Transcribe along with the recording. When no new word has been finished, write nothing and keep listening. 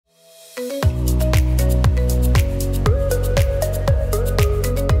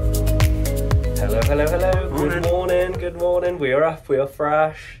morning, we're up, we're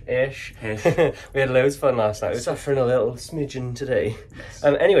fresh-ish. We had loads of fun last night. We're suffering a little smidgen today. Yes.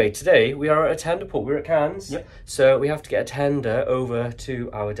 Anyway, today we are at a tender port. We're at Cairns. Yep. So we have to get a tender over to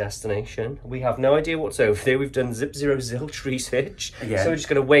our destination. We have no idea what's over there. We've done zilch research. Yeah. So we're just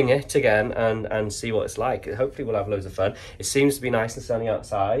going to wing it again and see what it's like. Hopefully we'll have loads of fun. It seems to be nice and sunny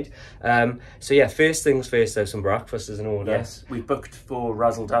outside. So yeah, first things first though, some breakfast is in order. Yes, we booked for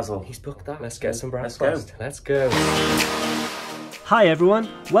Razzle Dazzle. He's booked that. Let's get some breakfast. Let's go. Hi everyone,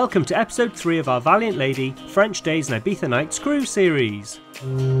 welcome to episode 3 of our Valiant Lady French Days and Ibiza Nights cruise series. So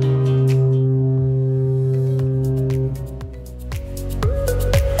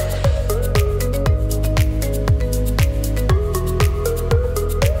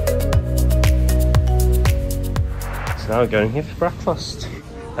now we're going here for breakfast.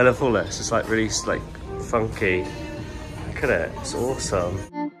 I love all this. It's like really like funky. Look at it. It's awesome.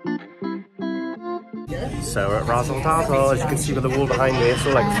 So we're at Razzle Dazzle, as you can see by the wall behind me, it's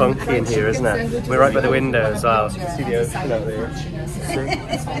all like funky in here, isn't it? We're right by the window as well, so you can see the ocean out there. See?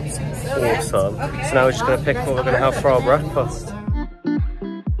 Awesome. So now we're just going to pick what we're going to have for our breakfast.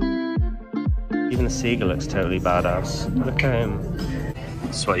 Even the seagull looks totally badass. Look at him.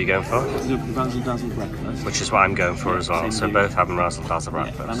 This is what you're going for? Razzle Dazzle breakfast. Which is what I'm going for as well, so both having Razzle Dazzle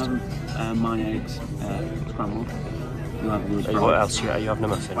breakfast. I'm having my eggs scrambled. What else are you having? A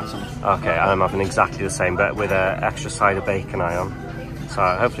muffin? Okay, I'm having exactly the same, but with an extra side of bacon I am. So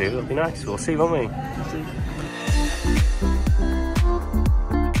hopefully it'll be nice. We'll see, won't we?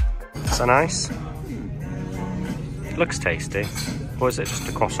 So nice. It looks tasty. Or is it just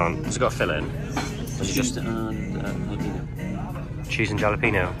a croissant? Has it got a fill in? Cheese and jalapeno. Cheese and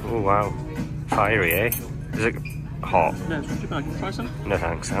jalapeno. Oh wow. Fiery, eh? Is it hot? No, it's not too bad. Can you try some? No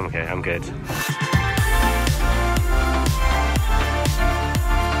thanks. I'm okay. I'm good.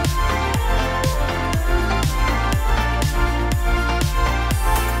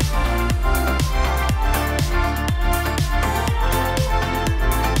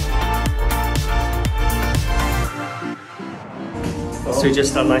 So we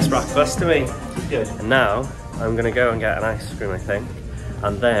just had a nice breakfast, didn't we? Good. And now I'm going to go and get an ice cream, I think.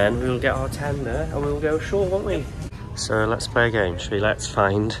 And then we'll get our tender and we'll go ashore, won't we? So let's play a game, shall we? Let's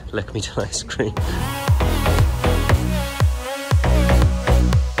find Lick Me Till Ice Cream.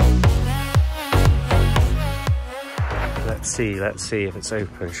 Let's see if it's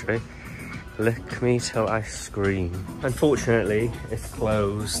open, shall we? Lick Me Till Ice Cream. Unfortunately, it's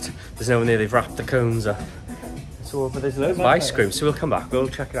closed. There's no one there, they've wrapped the cones up. But there's loads of ice cream, so we'll come back, we'll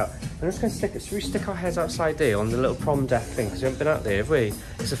check it out. I'm just going to stick it, should we stick our heads outside there on the little prom deck thing, because we haven't been out there, have we?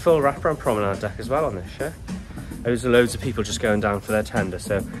 It's a full wraparound promenade deck as well on this, yeah? There's loads of people just going down for their tender,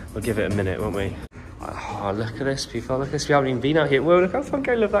 so we'll give it a minute, won't we? Oh, look at this, people, look at this, we haven't even been out here. Whoa, look how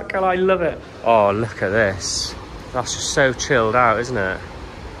funky, I love that colour, I love it. Oh, look at this. That's just so chilled out, isn't it?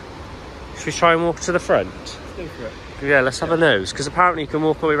 Should we try and walk to the front? Let's go for it. Yeah, let's have a nose, because apparently you can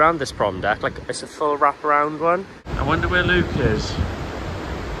walk all the way around this prom deck, like it's a full wraparound one. I wonder where Luke is.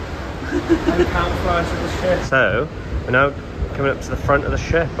 So, we're now coming up to the front of the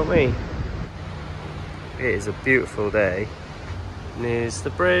ship, aren't we? It is a beautiful day. And here's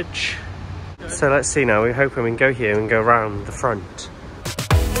the bridge. So let's see now, we're hoping we can go here and go around the front.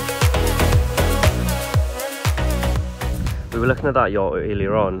 We were looking at that yacht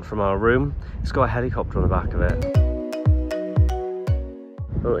earlier on from our room. It's got a helicopter on the back of it.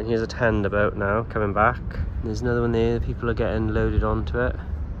 Oh, and here's a tender boat now coming back. There's another one there, people are getting loaded onto it.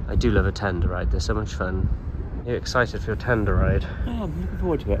 I do love a tender ride, they're so much fun. You're excited for your tender ride? Oh, I'm looking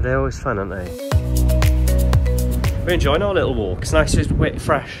forward to it. They're always fun, aren't they? We're enjoying our little walk. It's nice to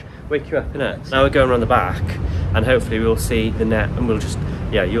fresh, wake you up, isn't it? Now we're going around the back and hopefully we'll see the net and we'll just,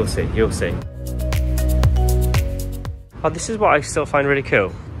 yeah, you'll see. Oh, this is what I still find really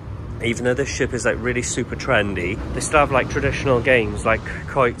cool. Even though this ship is like really super trendy, they still have like traditional games like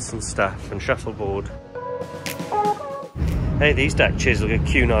kites and stuff and shuffleboard. Hey, these deck chairs will get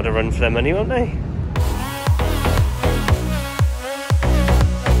Cunard a run for their money, won't they?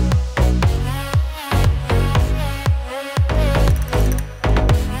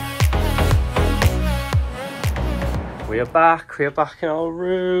 We are back in our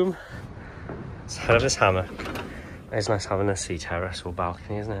room. Let's head of this hammock. It's nice having a sea terrace or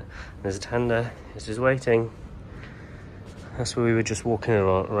balcony, isn't it? There's a tender, it's just waiting. That's where we were just walking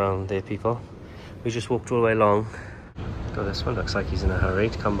around there, people. We just walked all the way along. God, this one looks like he's in a hurry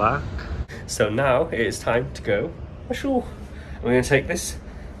to come back. So now it is time to go ashore. And we're going to take this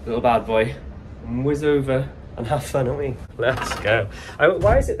little bad boy and whiz over and have fun, aren't we? Let's go.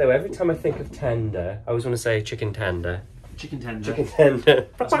 Why is it though, every time I think of tender, I always want to say chicken tender. Chicken tender. Chicken tender.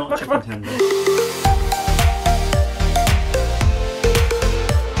 That's not chicken tender.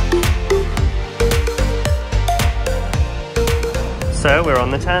 So we're on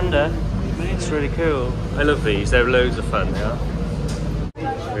the tender. It's really cool. I love these, they're loads of fun, yeah.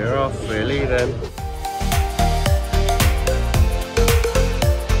 We're off, we're leaving.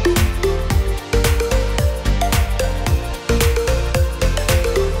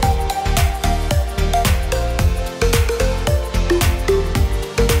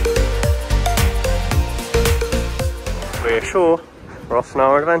 We're ashore. We're off on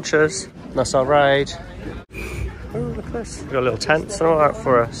our adventures. That's our ride. Oh, look at this. We've got little tents and all that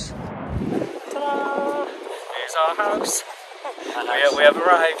for us. Ta-da! Here's our house. We have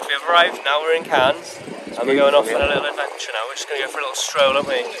arrived. Now we're in Cannes. And we're going off on a little adventure now. We're just going to go for a little stroll,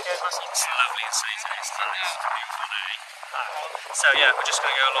 aren't we? It's lovely and sunny today. It's a beautiful day. So yeah, we're just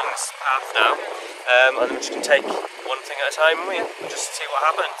going to go along this path now. And then we're just going to take one thing at a time, aren't we? Just see what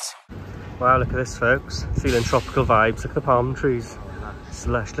happens. Wow, look at this, folks. Feeling tropical vibes. Look at the palm trees. It's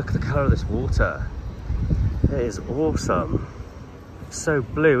lush. Look at the colour of this water. It is awesome. It's so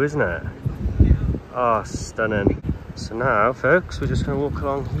blue, isn't it? Oh, stunning. So now, folks, we're just going to walk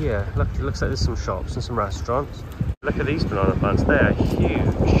along here. Look, it looks like there's some shops and some restaurants. Look at these banana plants. They are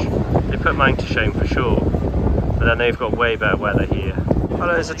huge. They put mine to shame for sure. But then they've got way better weather here. Oh,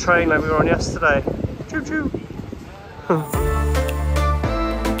 there's a train like we were on yesterday. Choo choo.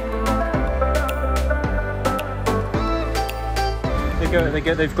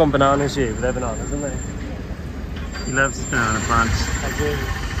 They've gone bananas here with their bananas, haven't they? He loves his banana plants. I do.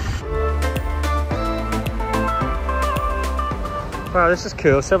 Wow, this is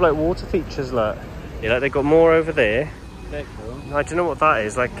cool. So they have like water features, look. Yeah, like they've got more over there. They're cool. I don't know what that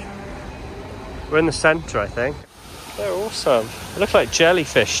is. Like, we're in the centre, I think. They're awesome. They look like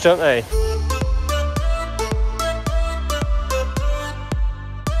jellyfish, don't they?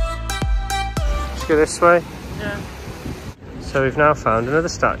 Let's go this way. Yeah. So we've now found another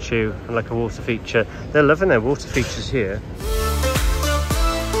statue and like a water feature. They're loving their water features here.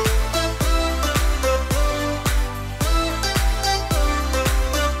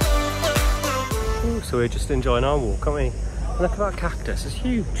 Ooh, so we're just enjoying our walk, aren't we? And look at that cactus, it's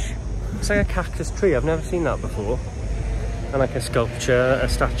huge. It's like a cactus tree, I've never seen that before. And like a sculpture, a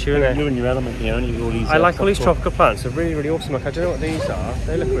statue in it. You're in your element, you know, and you've all these. I like all these tropical plants, they're really, really awesome. Like, I don't know what these are,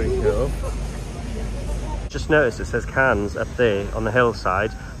 they look really cool. Just noticed it says Cannes up there on the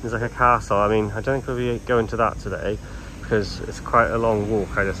hillside. There's like a castle. I mean, I don't think we'll be going to that today because it's quite a long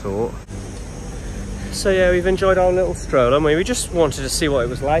walk, I just thought. So yeah, we've enjoyed our little stroll, haven't we? We just wanted to see what it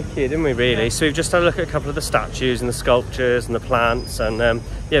was like here, didn't we, really? Yeah. So we've just had a look at a couple of the statues and the sculptures and the plants. And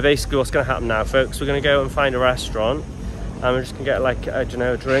yeah, basically what's going to happen now, folks, we're going to go and find a restaurant. And we're just going to get like, I don't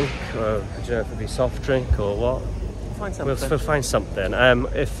know, a drink. Or I don't know if it'll be soft drink or what. We'll find something.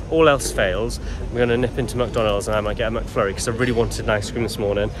 If all else fails, we're going to nip into McDonald's and I might get a McFlurry because I really wanted an ice cream this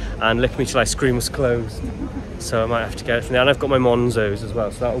morning and Lick Me Till Ice Cream was closed. So I might have to get it from there. And I've got my Monzos as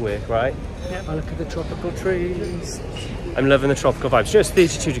well, so that'll work, right? Yeah. Oh, look at the tropical trees. I'm loving the tropical vibes. You know, it's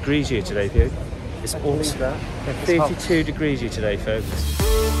 32 degrees here today, dude. It's awesome. 32 degrees here today, folks.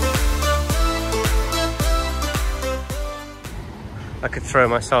 I could throw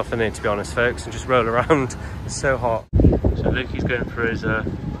myself in there, to be honest, folks, and just roll around. It's so hot. So Lukey's going for his...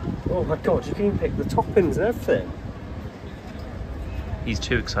 Oh my god, you can even pick the toppings and everything. He's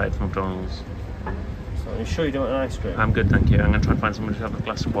too excited for McDonald's. So are you sure you don't want an ice cream? I'm good, thank you. I'm going to try and find someone to have a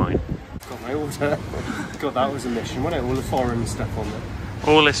glass of wine. Got my order. God, that was a mission, wasn't it? All the foreign stuff on there.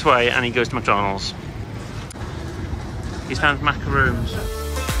 All this way, and he goes to McDonald's. He's found macaroons.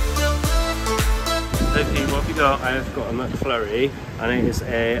 Loki, what have you got? I have got a McFlurry, and it is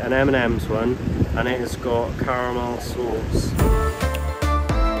an M&M's one, and it has got caramel sauce.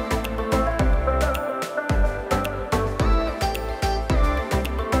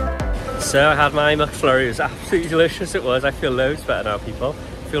 So I had my McFlurry, it was absolutely delicious, it was. I feel loads better now, people.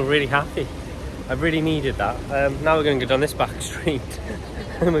 I feel really happy. I really needed that. Now we're going to go down this back street,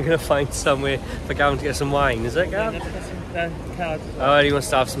 and we're going to find somewhere for Gavin to get some wine, is it, Gav? Cards. Oh, he wants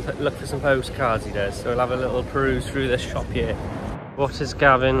to have some look for some postcards, he does. So we'll have a little peruse through this shop here. What is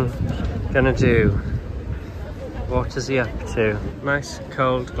Gavin gonna do? What is he up to? Nice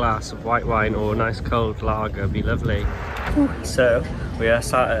cold glass of white wine or nice cold lager would be lovely. So we are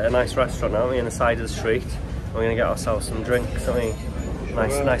sat at a nice restaurant, aren't we, on the side of the street. We're gonna get ourselves some drinks, aren't we?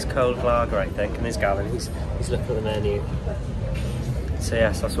 Nice cold lager, I think. And there's Gavin. He's looking at the menu. So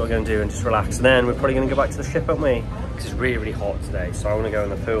yes, that's what we're going to do and just relax. And then we're probably going to go back to the ship, aren't we? Because it's really, really hot today, so I want to go in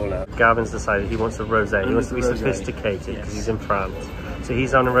the pool now. Gavin's decided he wants a rosé. He wants to be sophisticated because he's in France. So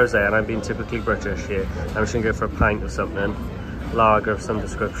he's on a rosé and I'm being typically British here. I'm just going to go for a pint of something. Lager of some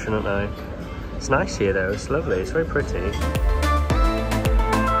description, aren't I? It's nice here though, it's lovely, it's very pretty.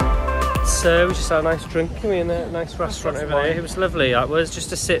 It's we just had a nice drink in a nice restaurant over there. It was lovely. That was just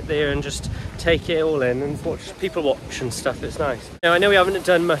to sit there and just take it all in and watch people watch and stuff. It's nice. Now I know we haven't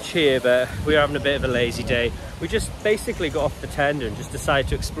done much here, but we are having a bit of a lazy day. We just basically got off the tender and just decided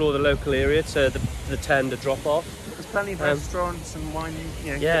to explore the local area to the tender drop off. There's plenty of restaurants and wine,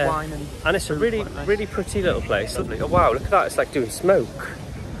 you know, yeah, wine and it's a really really pretty little place. Lovely. Oh wow, look at that! It's like doing smoke.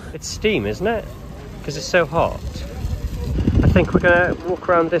 It's steam, isn't it? Because it's so hot. I think we're gonna walk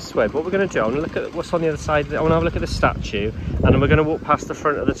around this way. But what we're gonna do, I want to look at what's on the other side. I want to have a look at the statue, and then we're gonna walk past the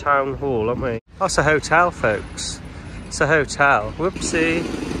front of the town hall, aren't we? Oh, it's a hotel, folks. It's a hotel. Whoopsie.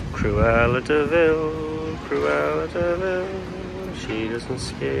 Cruella de Vil, Cruella de Vil. She doesn't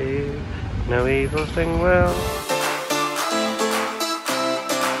scare you. No evil thing will.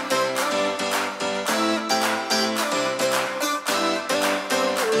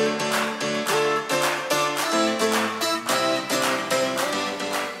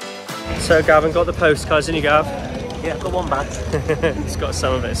 So Gavin got the postcards, didn't you, Gav? Yeah, got one back. He's got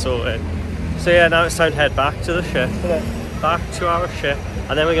some of it sorted. So yeah, now it's time to head back to the ship. Back to our ship.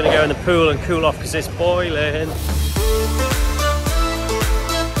 And then we're going to go in the pool and cool off because it's boiling.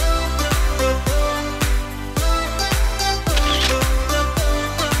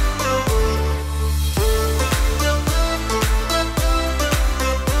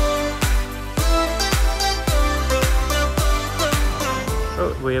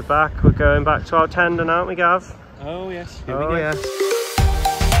 We're back. We're going back to our tender now, aren't we, Gav? Oh yes. Here we go. Yes.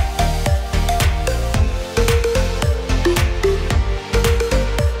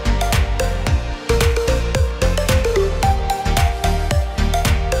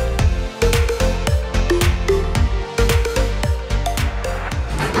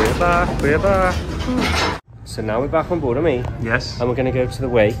 We're back. We're back. So now we're back on board, aren't we? Yes. And we're going to go to the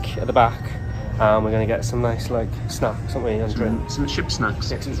wake at the back. And we're going to get some nice like snacks, aren't we, and drinks. Some ship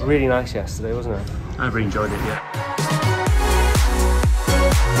snacks. Yeah, 'cause it was really nice yesterday, wasn't it? I really enjoyed it, yeah.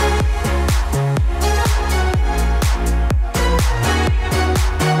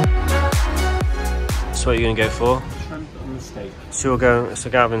 So what are you going to go for? Shrimp and the steak. So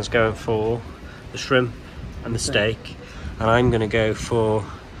Gavin's going for the shrimp and the steak. And I'm going to go for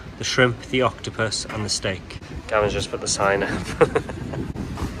the shrimp, the octopus and the steak. Gavin's just put the sign up.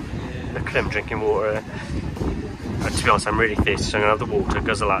 Look at him drinking water. And to be honest, I'm really thirsty, so I'm going to have the water,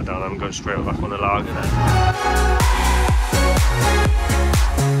 guzzle that down, and I'm going straight back on the lager then.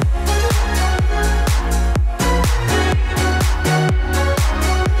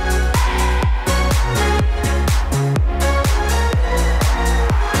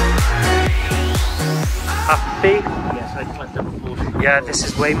 Happy? Yes, I collected a portion. Yeah, this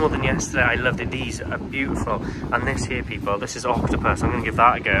is way more than yesterday. I loved it. These are beautiful. And this here, people, this is octopus. I'm going to give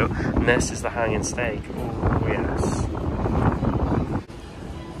that a go. And this is the hanging steak. Oh, yes.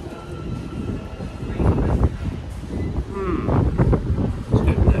 It's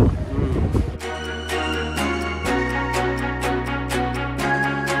good, isn't it?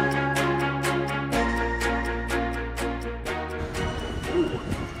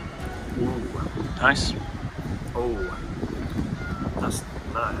 Nice. Oh, that's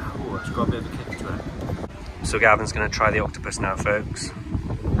nice. Oh, it's got a bit of a kick to it. So Gavin's going to try the octopus now, folks.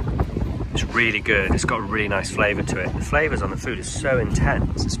 It's really good. It's got a really nice flavour to it. The flavours on the food is so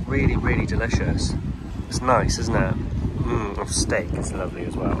intense. It's really, really delicious. It's nice, isn't it? Steak is lovely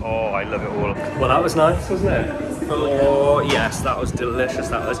as well. Oh, I love it all. Well, that was nice, wasn't it? Oh, yes, that was delicious,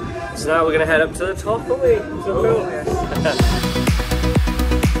 that was. So now we're going to head up to the top, aren't we? So cool. Yes.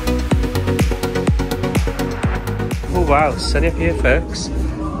 Oh wow, sunny up here, folks.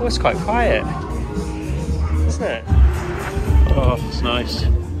 Oh, it's quite quiet, isn't it? Oh, it's nice.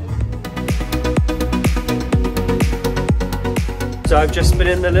 So I've just been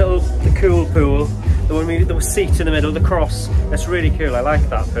in the cool pool, the one with the seat in the middle, the cross. That's really cool. I like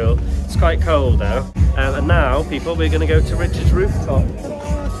that pool. It's quite cold though. And now, people, we're going to go to Richard's rooftop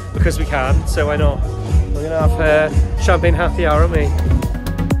because we can. So why not? We're going to have champagne happy hour, aren't we?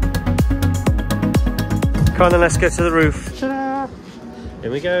 Come on then, let's go to the roof. Ta-da! Here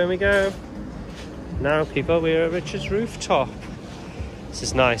we go, here we go. Now, people, we're at Richard's rooftop. This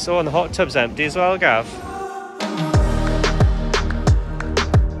is nice. Oh, and the hot tub's empty as well, Gav.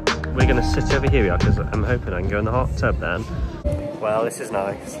 We're going to sit over here because I'm hoping I can go in the hot tub then. Well, this is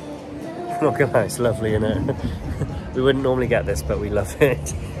nice. Not gonna lie, it's lovely, innit? We wouldn't normally get this, but we love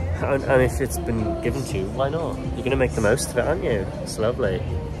it. And if it's been given to you, why not? You're going to make the most of it, aren't you? It's lovely.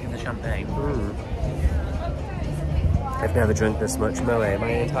 In the champagne. I've never drunk this much Moe in my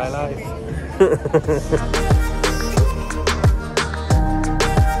entire life.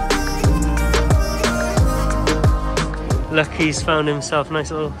 Look, he's found himself a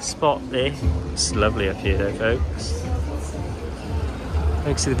nice little spot there. It's lovely up here though, folks.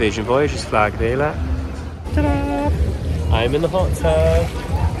 Thanks to the Virgin Voyages flag there, look. Ta-da! I'm in the hot tub.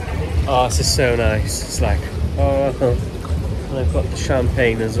 Oh, this is so nice. It's like, oh, and I've got the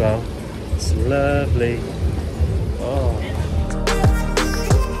champagne as well. It's lovely. Oh.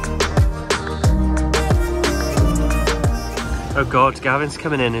 Oh God, Gavin's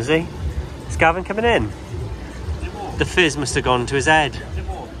coming in, is he? Is Gavin coming in? The fizz must have gone to his head.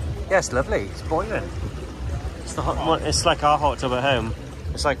 Yeah, it's lovely. It's boiling. It's the hot one. It's like our hot tub at home.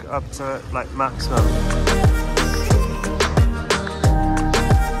 It's like up to like maximum.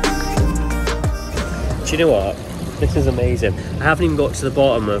 Do you know what? This is amazing. I haven't even got to the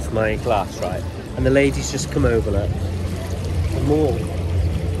bottom of my glass, right? And the lady's just come over, look. And more.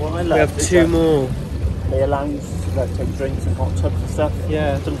 What I love, we have two more. They allow you to like, take drinks and hot tubs and stuff.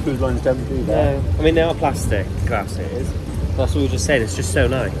 Yeah. Some cruise lines don't do that. Yeah. I mean, they are plastic glasses. That's what we were just saying. It's just so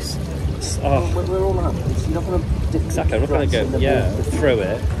nice. It's, oh. We're all happy. You're not going to dip. Exactly. I'm not going to go. Yeah. Throw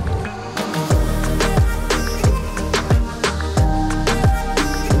it.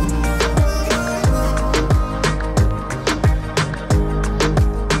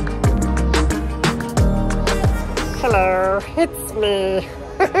 Hello, it's me.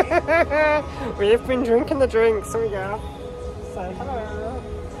 We've been drinking the drinks, we go. Say hello.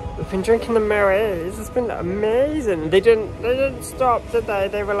 We've been drinking the Moe's. It's been amazing. They didn't stop, did they?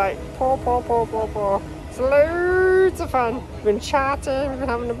 They were like pour. It's loads of fun. We've been chatting, we've been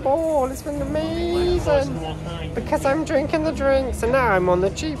having a ball. It's been amazing. Because I'm drinking the drinks, and now I'm on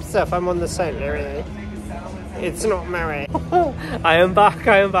the cheap stuff. I'm on the St. Louis. It's not Moe. I am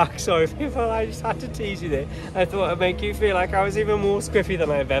back. Sorry people, I just had to tease you there. I thought I'd make you feel like I was even more squiffy than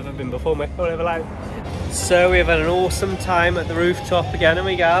I've ever been before my whole life. So we've had an awesome time at the rooftop again, and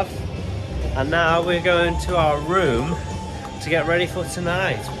we have. And now we're going to our room to get ready for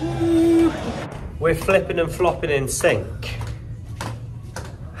tonight. Woo. We're flipping and flopping in sync.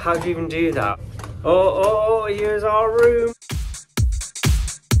 How do you even do that? Oh, here's our room.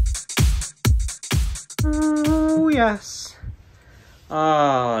 Oh yes.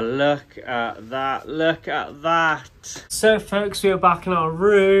 Oh, look at that. So folks, we are back in our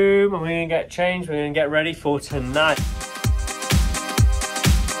room and we're gonna get changed. We're gonna get ready for tonight.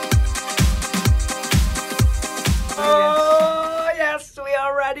 Oh yes, we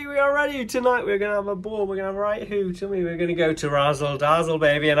are ready. Tonight we're gonna have a ball. We're gonna have a right hoot, and we're gonna go to Razzle Dazzle,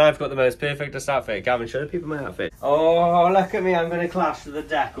 baby. And I've got the most perfectest outfit. Gavin, show the people my outfit. Oh, look at me. I'm gonna clash with the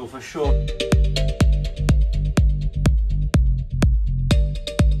decal for sure.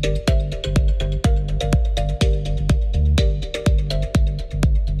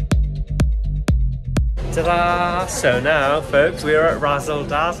 Ta-da! So now, folks, we're at Razzle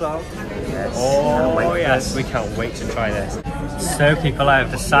Dazzle. Yes. Oh yes, we can't wait to try this. So people, I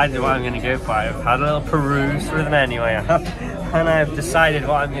have decided what I'm going to go for. I've had a little peruse through the menu I have, and I have decided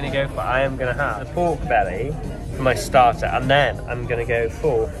what I'm going to go for. I am going to have the pork belly for my starter, and then I'm going to go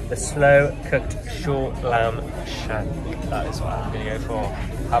for the slow cooked short lamb shank. That is what I'm going to go for.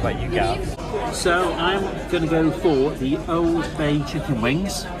 How about you, Gav? So I'm going to go for the Old Bay chicken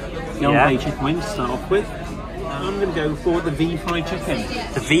wings. The Old Bay chicken wings to start off with. I'm going to go for the V-fried chicken.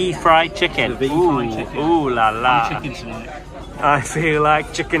 The V-fried chicken? The V-fried chicken. Ooh la la. Chicken tonight. I feel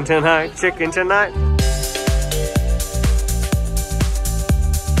like chicken tonight,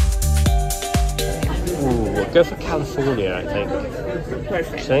 Ooh, we'll go for California, I think.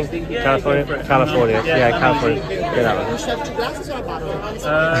 Perfect. Think? California. Yeah, California. Get that one. You have 2 glasses or a bottle?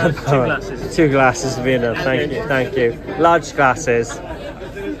 2 glasses. 2 glasses will be enough, thank you. Large glasses.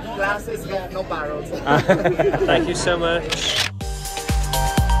 Glasses, no barrels. Thank you so much.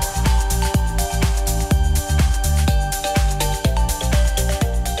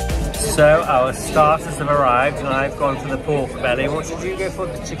 So our starters have arrived and I've gone for the pork belly. What did you go for?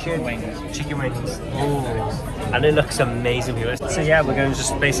 The chicken wings. Chicken wings. Ooh. And it looks amazing, people. So yeah, we're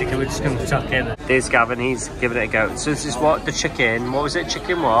just going to tuck in. There's Gavin, he's giving it a go. So this is what? The chicken. What was it?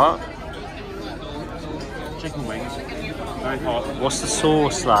 Chicken what? Chicken wings. Very hot. What's the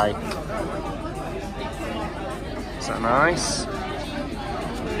sauce like? Is that nice?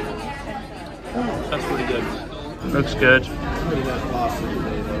 That's really good. Looks good.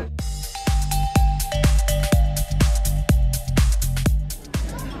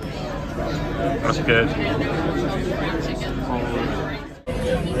 That's good.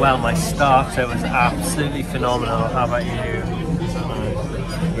 Well, my starter was absolutely phenomenal. How about you?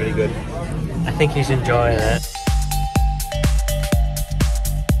 Really good. I think he's enjoying it.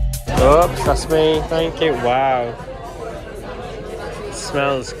 Oops, that's me. Thank you. Wow. It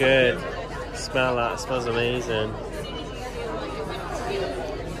smells good. Smell that. It smells amazing.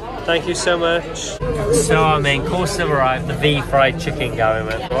 Thank you so much. So our main course have arrived, the V fried chicken going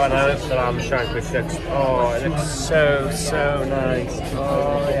with. Right now it's the lamb shank, which looks, oh, it looks so nice.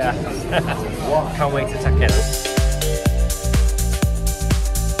 Oh yeah. Can't wait to tuck it.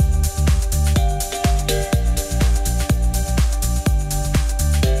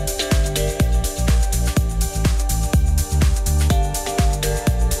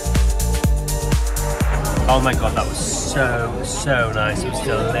 Oh my god, that was so nice. It was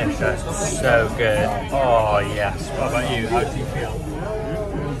delicious, so good. Oh yes. What about you? How do you feel?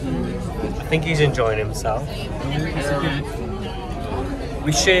 I think he's enjoying himself.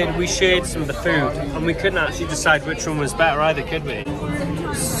 We shared some of the food, and we couldn't actually decide which one was better either, could we?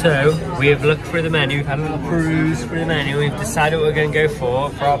 So we have looked through the menu, we've had a little peruse through the menu. We've decided what we're going to go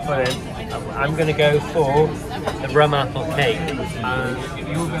for our pudding. I'm going to go for the rum apple cake.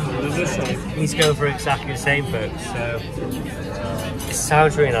 You're going for this one. He's going for exactly the same, folks. So it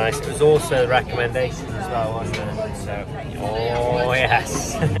sounds really nice. It was also a recommendation as well, wasn't it? So, oh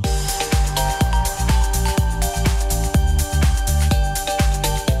yes.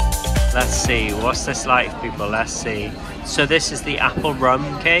 Let's see, what's this like, people? Let's see. So this is the apple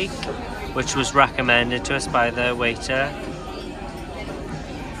rum cake, which was recommended to us by the waiter.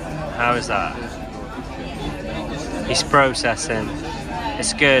 How is that? He's processing.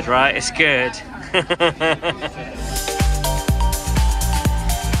 It's good, right? It's good.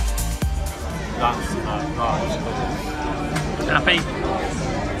 Happy?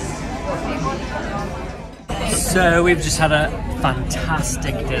 So we've just had a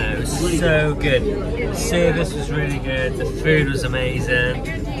fantastic dinner. It was so good. The service was really good. The food was amazing.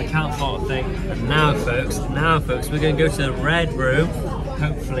 We can't fault a thing. And now folks, we're going to go to the red room.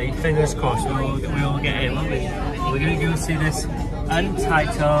 Hopefully, fingers crossed, we all get in, won't we? We're going to go see this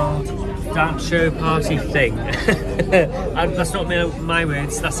untitled dance show party thing. And that's not my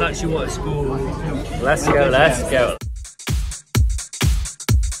words, that's actually what it's called. Let's go, let's go.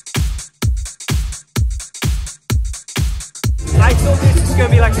 I thought this was going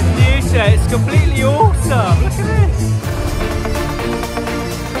to be like a theatre. It's completely awesome. Look at this.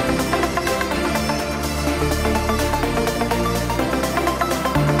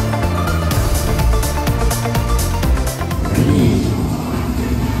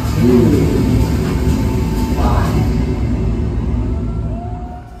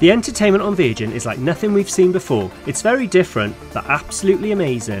 The entertainment on Virgin is like nothing we've seen before. It's very different, but absolutely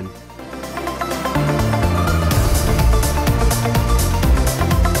amazing.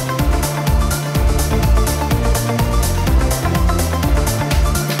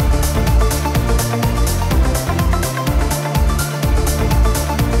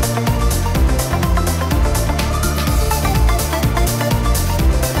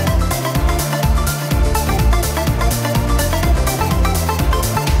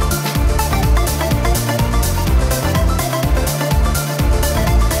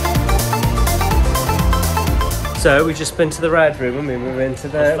 So we've just been to the red room and we move into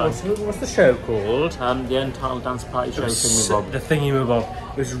the what's the show called? The Untitled Dance Party Show Thingy-Bob. The Thingy-Bob.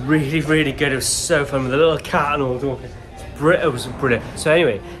 It was really good. It was so fun with the little cat and all talking. It was brilliant. So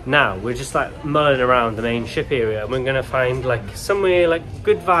anyway, now we're just like mulling around the main ship area and we're gonna find like somewhere like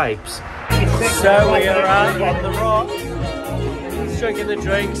good vibes. So we are out on the rock. He's drinking the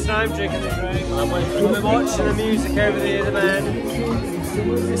drinks, I'm drinking the drink. We're watching the music over there, the men.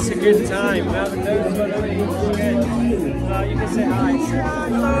 It's a good time. Now the coast got over here. You can say hi. Say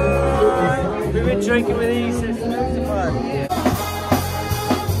hi. We've been drinking with these. It's loads of fun.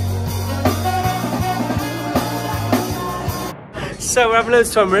 So we're having loads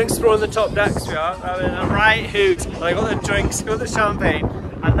of fun. We're exploring the top decks. We are having a right hoot. I got the drinks, got the champagne,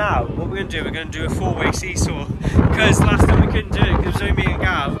 and now what we're going to do? We're going to do a 4-way seesaw because last time we couldn't do it because it was only me and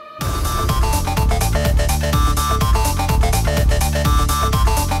Gav.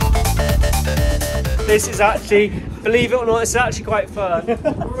 This is actually, believe it or not, it's actually quite fun. Should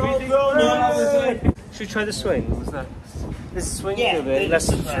we try the swing? What's that? There's a swing over there. Let's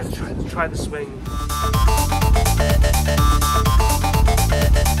try the swing.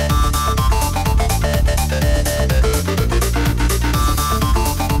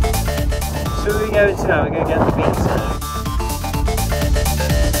 So we're going to now, we're going to get the pizza.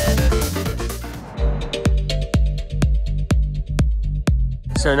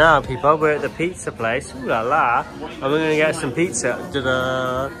 So now people, we're at the pizza place, ooh la la, and we're going to get some pizza.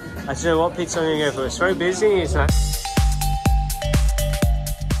 Ta-da. I don't know what pizza I'm going to go for, it's very busy. It's like...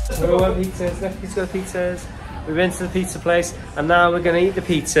 So we want pizzas, look, he's got pizzas. We've been to the pizza place, and now we're going to eat the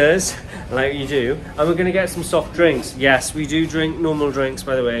pizzas, like you do, and we're going to get some soft drinks. Yes, we do drink normal drinks,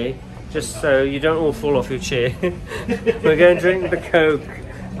 by the way, just so you don't all fall off your chair. We're going to drink the Coke.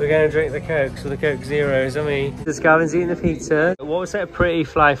 We're going to drink the Cokes with the Coke Zeros, aren't we? This Gavin's eating the pizza. What was it? A pretty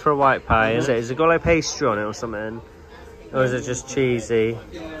fly for a white pie, is it? Has it got like pastry on it or something? Or is it just cheesy?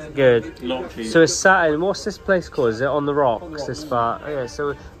 Good. So it's sat in, what's this place called? Is it On the Rocks, this bar? Oh, yeah,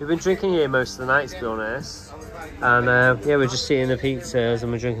 so we've been drinking here most of the night, to be honest. And yeah, we're just eating the pizzas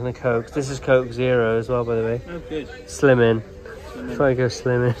and we're drinking the Coke. This is Coke Zero as well, by the way. Oh, good. Slimming. Try to go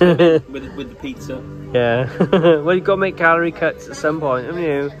slimming. with the pizza. Yeah. Well, you've got to make calorie cuts at some point, haven't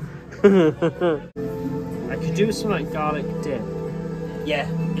you? I could do some like garlic dip. Yeah,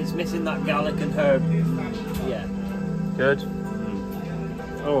 it's missing that garlic and herb. Yeah. Good.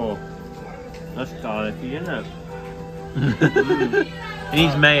 Oh, that's garlicky, isn't it? It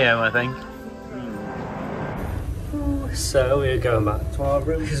needs mayo, I think. So we're going back to our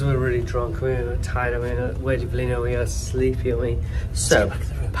room because we're really drunk. We're tired. Where do you know we are sleepy, aren't we? So,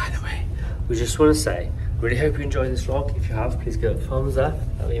 by the way, we just want to say, really hope you enjoyed this vlog. If you have, please give it a thumbs up.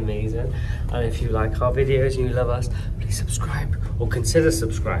 That'd be amazing. And if you like our videos and you love us, please subscribe or consider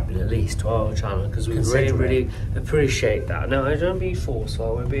subscribing at least to our channel because we really appreciate that. No, I don't be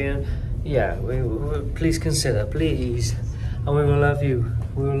forceful. We're being, yeah. Please consider, please, and we will love you.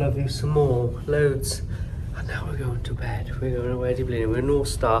 We will love you some more, loads. And now we're going to bed. We're going to where do you believe? We're North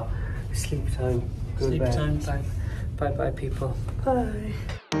Star. Sleep time. Sleep time. Bye bye people. Bye.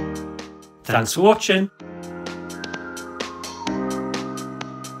 Thanks for watching.